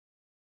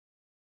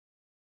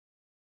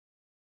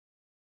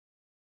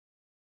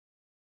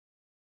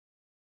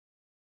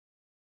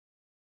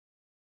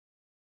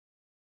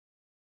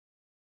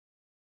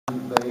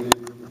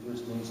debated, it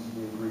just needs to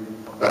be agreed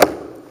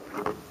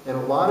upon. And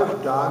a lot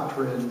of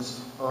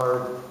doctrines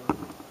are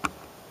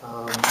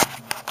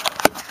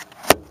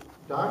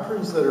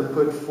doctrines that are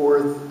put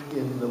forth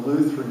in the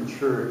Lutheran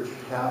Church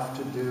have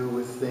to do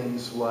with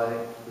things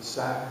like the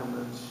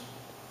sacraments,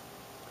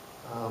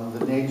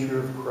 the nature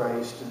of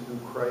Christ and who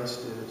Christ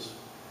is.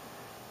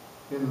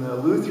 In the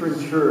Lutheran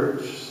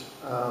Church,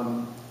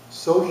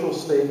 social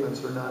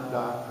statements are not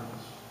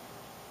doctrines.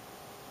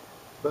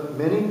 But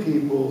many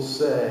people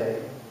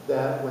say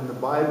that when the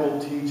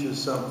Bible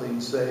teaches something,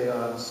 say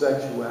on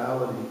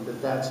sexuality,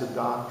 that that's a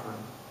doctrine.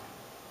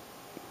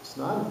 It's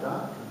not a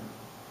doctrine.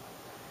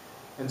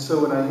 And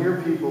so when I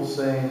hear people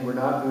saying we're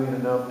not doing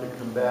enough to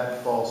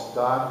combat false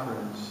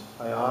doctrines,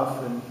 I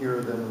often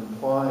hear them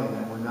implying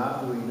that we're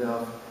not doing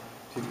enough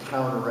to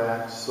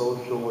counteract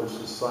social or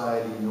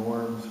society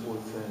norms or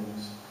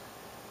things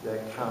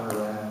that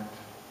counteract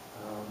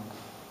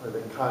or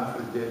that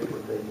contradict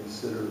what they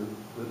consider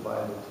the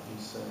Bible to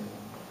be saying.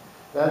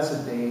 That's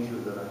a danger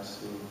that I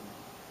see.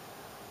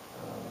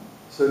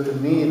 So to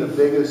me, the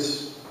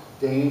biggest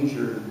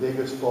danger, the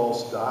biggest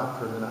false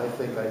doctrine, and I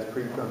think I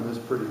preach on this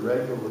pretty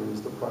regularly,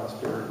 is the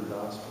prosperity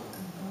gospel,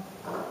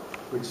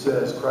 which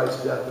says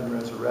Christ's death and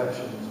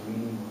resurrection is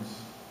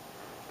meaningless.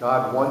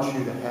 God wants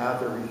you to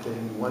have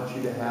everything. He wants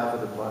you to have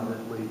it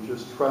abundantly.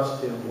 Just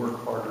trust Him,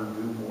 work harder,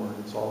 do more, and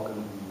it's all going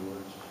to be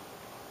yours.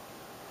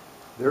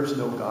 There's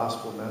no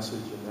gospel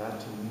message in that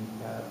to me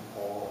at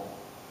all.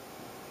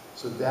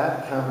 So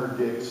that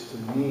contradicts to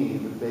me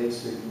the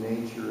basic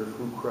nature of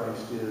who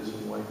Christ is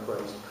and why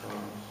Christ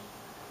comes.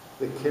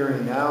 The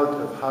carrying out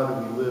of how do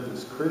we live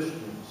as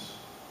Christians,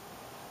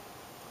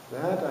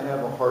 that I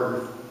have a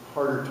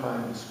harder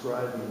time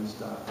describing as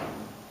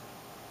doctrine.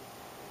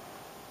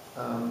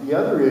 The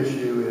other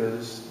issue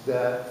is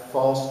that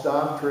false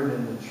doctrine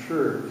in the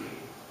church,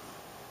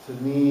 to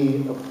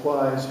me,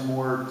 applies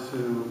more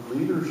to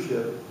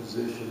leadership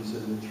positions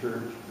in the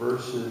church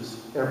versus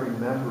every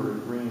member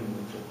agreeing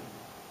with it.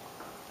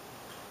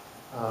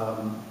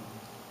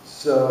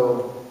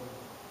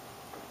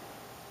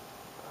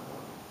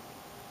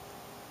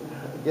 I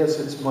guess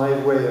it's my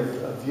way of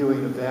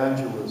viewing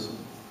evangelism.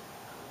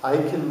 I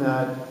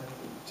cannot,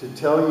 to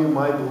tell you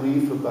my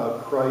belief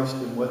about Christ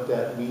and what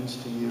that means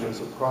to you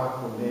as a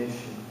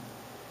proclamation,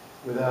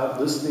 without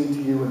listening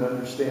to you and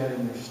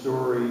understanding your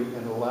story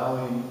and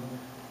allowing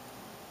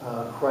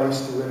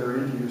Christ to enter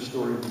into your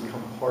story and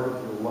become part of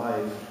your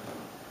life,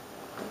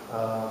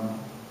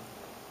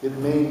 it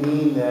may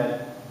mean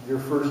that your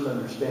first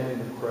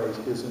understanding of Christ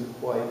isn't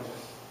quite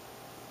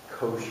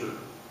kosher,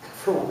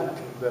 for lack of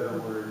a better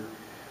word.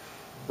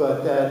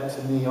 But that,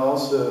 to me,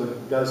 also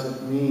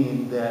doesn't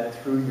mean that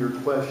through your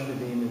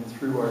questioning and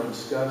through our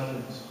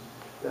discussions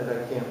that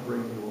I can't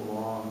bring you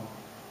along,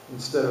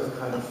 instead of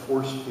kind of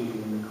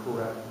force-feeding the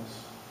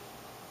correctness.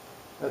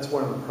 That's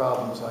one of the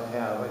problems I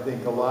have. I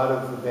think a lot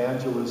of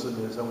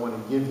evangelism is I want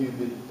to give you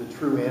the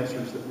true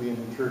answers that we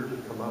in the church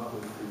have come up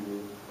with for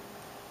you.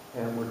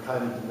 And we're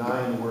kind of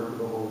denying the work of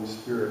the Holy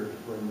Spirit to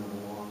bring them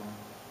along.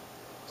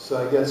 So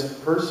I guess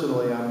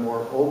personally I'm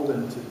more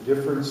open to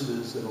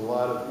differences in a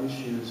lot of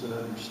issues and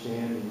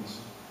understandings.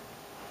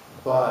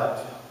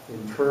 But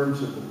in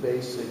terms of the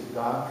basic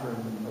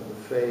doctrine of the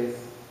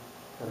faith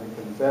and the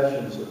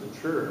confessions of the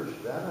church,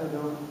 that I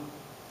don't,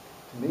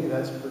 to me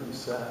that's pretty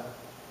sad.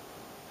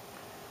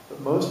 But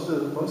most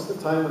of the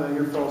time when I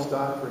hear false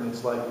doctrine,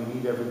 it's like we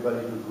need everybody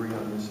to agree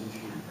on this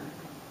issue.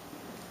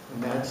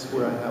 And that's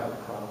where I have a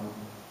problem.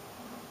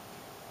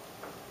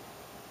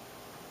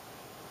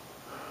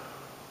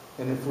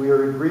 And if we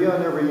agree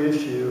on every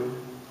issue,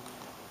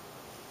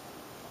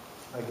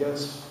 I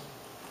guess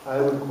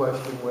I would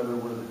question whether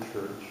we're the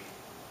church.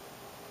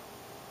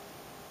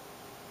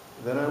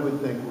 Then I would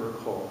think we're a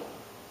cult.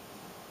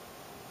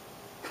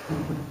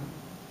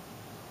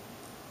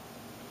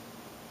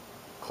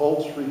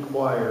 Cults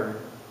require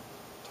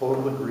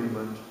total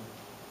agreement,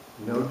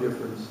 no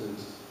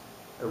differences,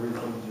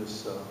 everything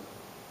just so.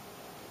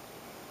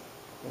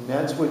 And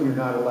that's when you're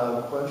not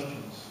allowed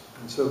questions.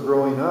 And so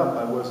growing up,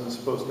 I wasn't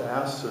supposed to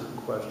ask certain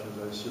questions.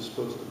 I was just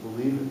supposed to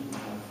believe it and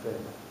have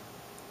faith.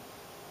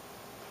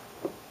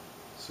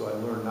 So I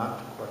learned not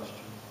to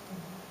question.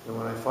 And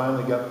when I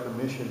finally got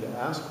permission to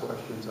ask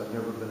questions, I've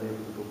never been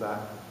able to go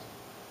backwards.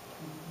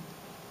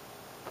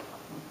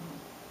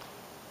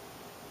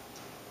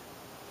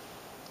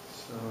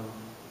 So,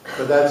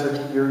 but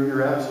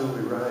you're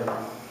absolutely right.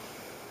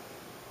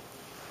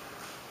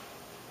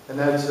 And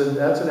that's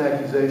an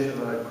accusation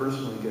that I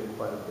personally get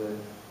quite a bit.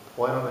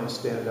 Why don't I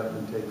stand up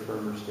and take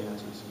firmer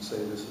stances and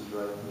say this is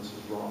right and this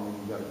is wrong and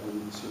you've got to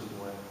believe a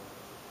certain way?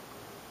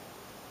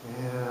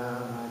 And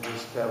I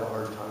just have a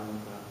hard time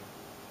with that.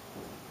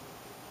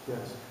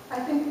 Yes? I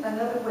think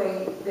another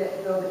way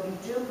that, though, that you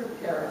do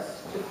prepare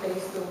us to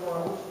face the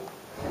world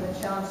and the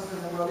challenges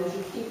in the world is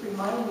you keep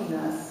reminding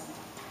us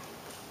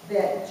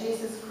that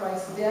Jesus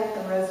Christ's death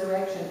and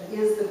resurrection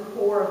is the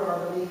core of our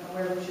belief and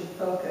where we should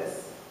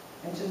focus,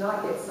 and to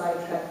not get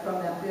sidetracked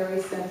from that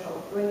very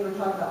central, when you were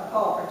talking about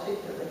Paul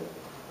particularly,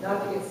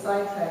 not to get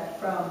sidetracked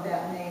from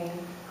that main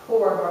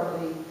core of our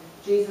belief.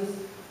 Jesus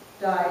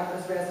died,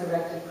 was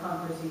resurrected,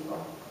 conquers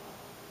evil.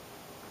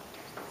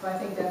 So I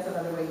think that's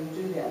another way you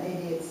do that.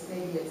 Maybe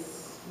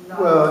it's not.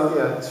 Well,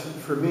 yeah,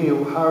 for me,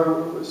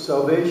 how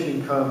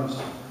salvation comes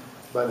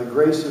by the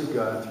grace of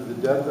God through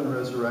the death and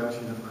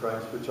resurrection of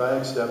Christ, which I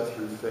accept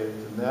through faith.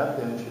 And that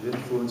then should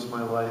influence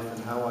my life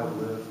and how I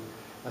live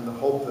and the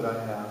hope that I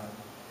have.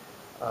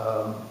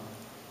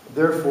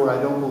 Therefore, I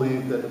don't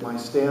believe that my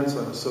stance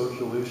on a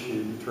social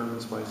issue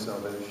determines my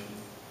salvation.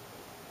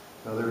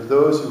 Now, there are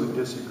those who would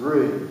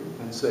disagree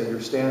and say your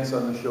stance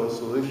on the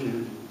social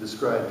issue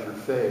describes your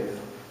faith.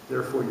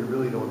 Therefore, you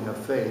really don't have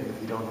faith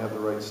if you don't have the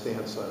right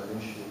stance on an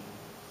issue.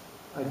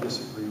 I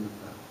disagree with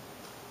that.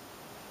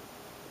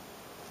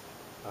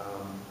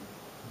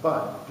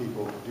 But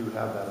people do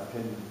have that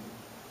opinion.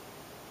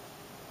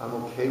 I'm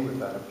okay with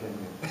that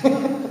opinion.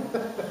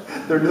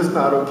 They're just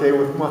not okay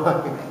with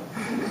mine.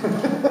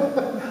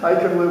 I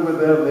can live with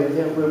them, they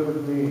can't live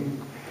with me.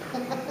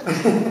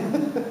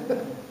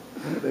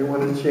 They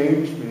want to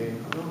change me.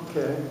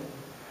 Okay.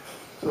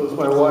 So is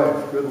my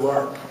wife. Good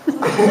luck.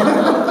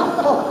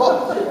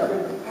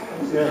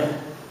 Yeah.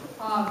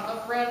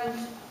 A friend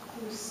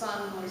whose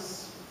son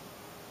was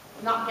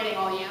not getting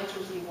all the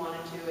answers he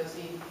wanted to as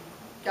he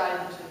got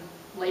into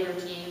later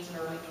teens and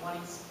early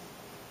 20s.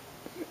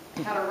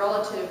 Had a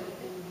relative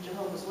in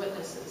Jehovah's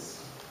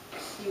Witnesses.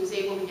 He was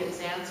able to get his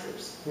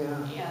answers. Yeah.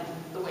 And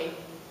the way,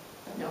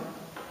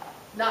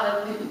 not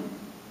a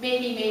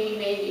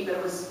maybe, but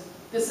it was,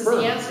 this is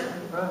the answer.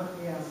 Right.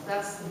 Yes.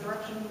 That's the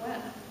direction he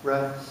went.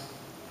 Right.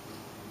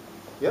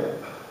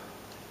 Yep.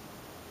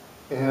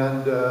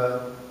 And,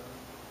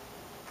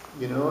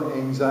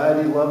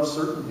 anxiety loves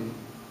certainty.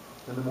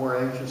 And the more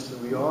anxious that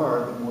we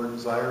are, the more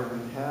desire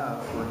we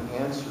have for an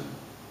answer.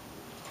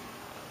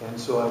 And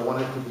so I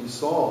want it to be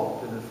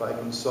solved. And if I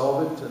can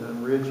solve it, and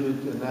I'm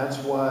rigid, and that's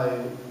why,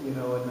 in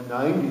the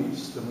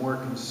 90s, the more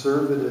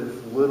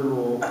conservative,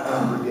 literal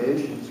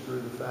congregations grew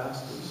the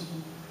fastest.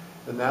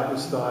 And that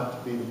was thought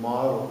to be the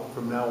model.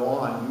 From now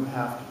on, you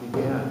have to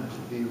begin to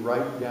be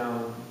right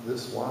down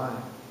this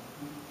line.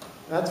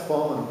 That's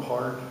fallen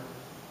apart.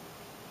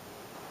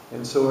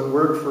 And so it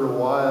worked for a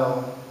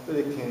while, but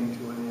it came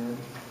to an end.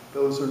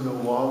 Those are no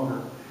longer.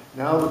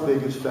 Now the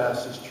biggest,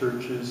 fastest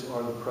churches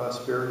are the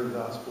prosperity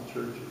gospel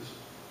churches.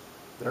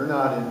 They're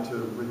not into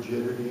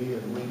rigidity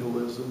and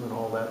legalism and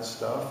all that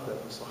stuff.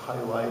 That was the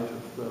highlight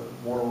of the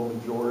moral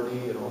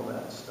majority and all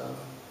that stuff.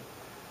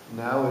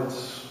 Now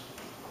it's,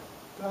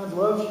 God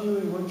loves you,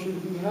 He wants you to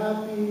be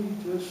happy,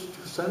 just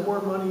send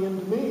more money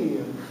into me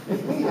and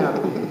make me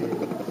happy.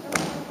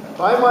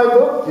 Buy my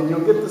book and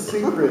you'll get the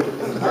secret.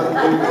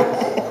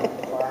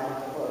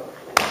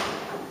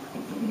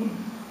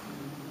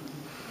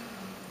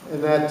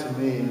 And that to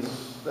me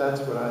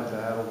that's what I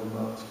battle the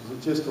most, because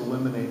it just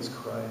eliminates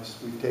Christ.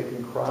 We've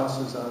taken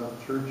crosses out of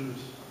churches.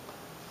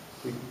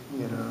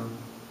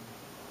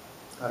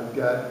 I've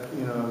got,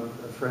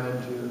 a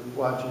friend who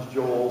watches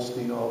Joel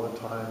Osteen all the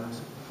time. I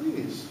said,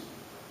 please,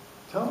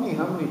 tell me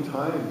how many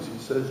times he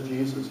says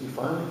Jesus. He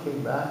finally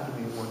came back to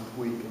me one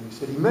week and he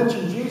said, he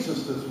mentioned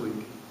Jesus this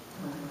week.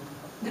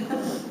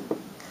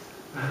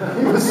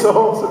 He was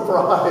so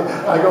surprised.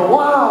 I go,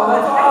 wow,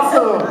 that's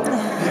awesome.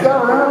 He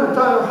got around to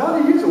time. How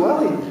did he use it? Well,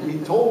 he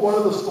told one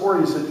of the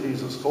stories that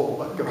Jesus told,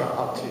 like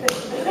about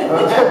Jesus.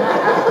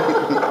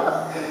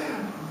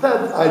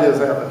 I just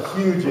have a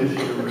huge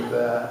issue with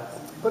that.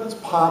 But it's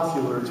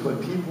popular. It's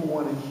what people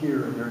want to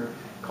hear. And it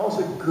calls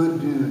it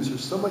good news.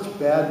 There's so much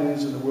bad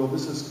news in the world.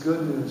 This is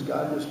good news.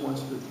 God just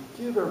wants to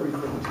give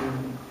everything to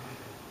me.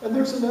 And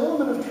there's an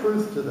element of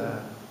truth to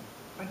that.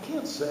 I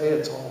can't say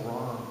it's all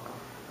wrong,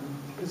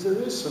 because there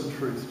is some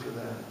truth to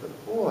that.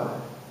 But boy,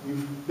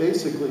 you've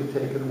basically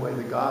taken away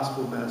the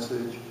gospel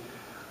message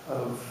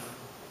of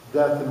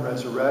death and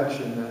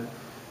resurrection.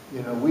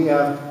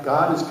 That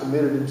God has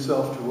committed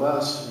Himself to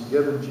us and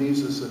given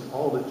Jesus and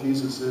all that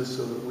Jesus is,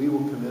 so that we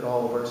will commit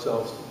all of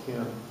ourselves to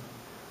Him.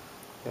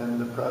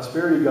 And the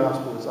prosperity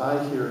gospel, as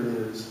I hear it,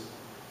 is,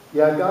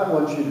 yeah, God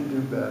wants you to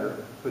do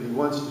better, but He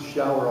wants to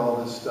shower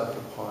all this stuff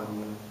upon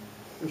you.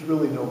 There's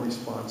really no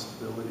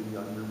responsibility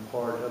on your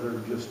part other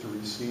than just to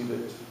receive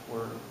it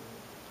or,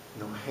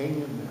 hang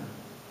in there.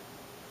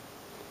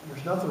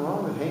 There's nothing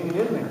wrong with hanging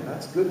in there.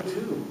 That's good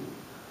too.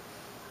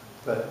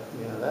 But,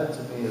 that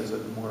to me is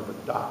more of a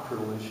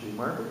doctrinal issue.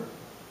 Margaret?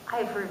 I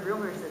have heard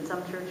rumors that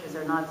some churches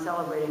are not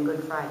celebrating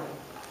Good Friday.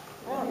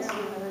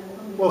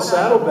 Well,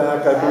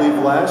 Saddleback, I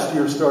believe, last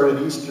year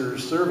started Easter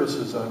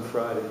services on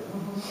Friday.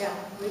 Yeah,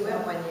 we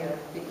went one year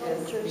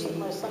because we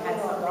had something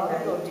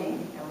that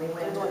evening, and we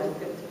went to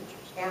it.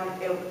 And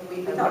we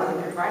thought it was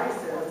a Good Friday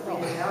service, we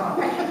didn't know,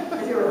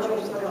 because we were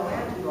looking for the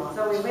land.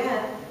 So we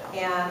went,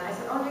 and I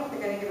said, oh, Nick,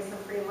 they're going to give us a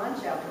free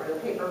lunch afterward, a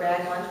paper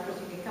bag lunch, because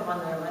you could come on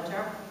their lunch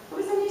hour. It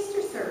was an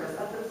Easter service.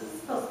 I thought, this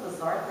is so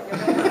bizarre.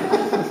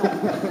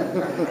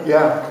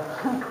 Yeah.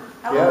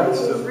 Hallelujah, He's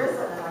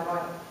risen, and I'm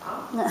going,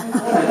 oh.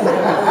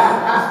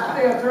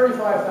 They have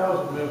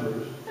 35,000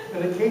 members,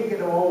 and they can't get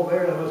them all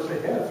there unless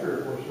they have 3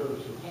 or 4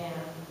 services. Yeah.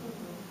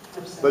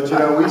 But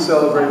we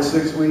celebrate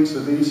 6 weeks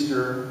of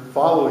Easter,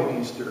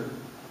 following Easter.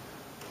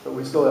 But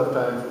we still have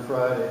time for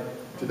Friday.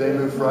 Do they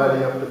move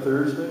Friday up to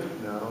Thursday?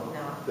 No.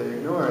 No. They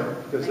ignore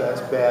it because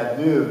that's bad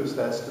news.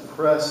 That's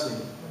depressing.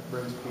 It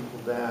brings people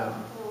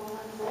down.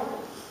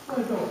 I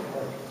don't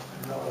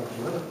acknowledge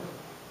Lent.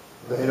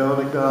 They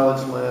don't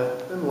acknowledge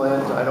Lent. And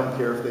Lent, I don't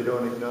care if they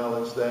don't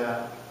acknowledge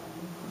that.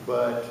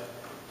 But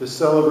to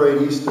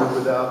celebrate Easter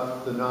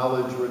without the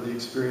knowledge or the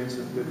experience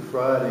of Good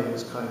Friday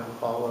is kind of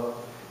hollow.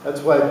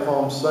 That's why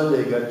Palm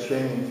Sunday got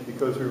changed,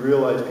 because we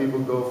realized people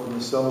go from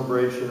the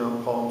celebration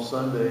on Palm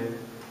Sunday,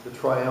 the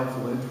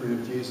triumphal entry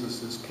of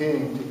Jesus as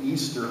King, to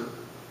Easter,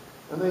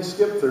 and they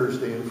skip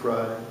Thursday and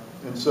Friday.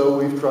 And so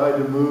we've tried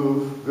to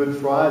move Good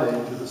Friday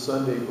to the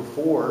Sunday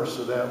before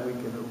so that we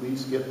can at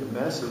least get the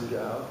message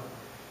out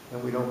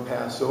and we don't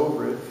pass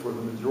over it for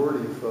the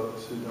majority of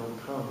folks who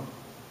don't come.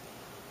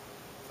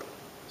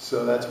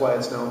 So that's why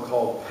it's now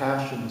called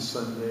Passion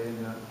Sunday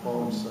and not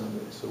Palm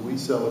Sunday. So we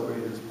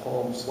celebrate as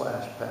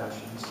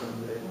Palm/Passion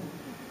Sunday.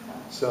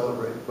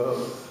 Celebrate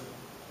both.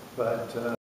 But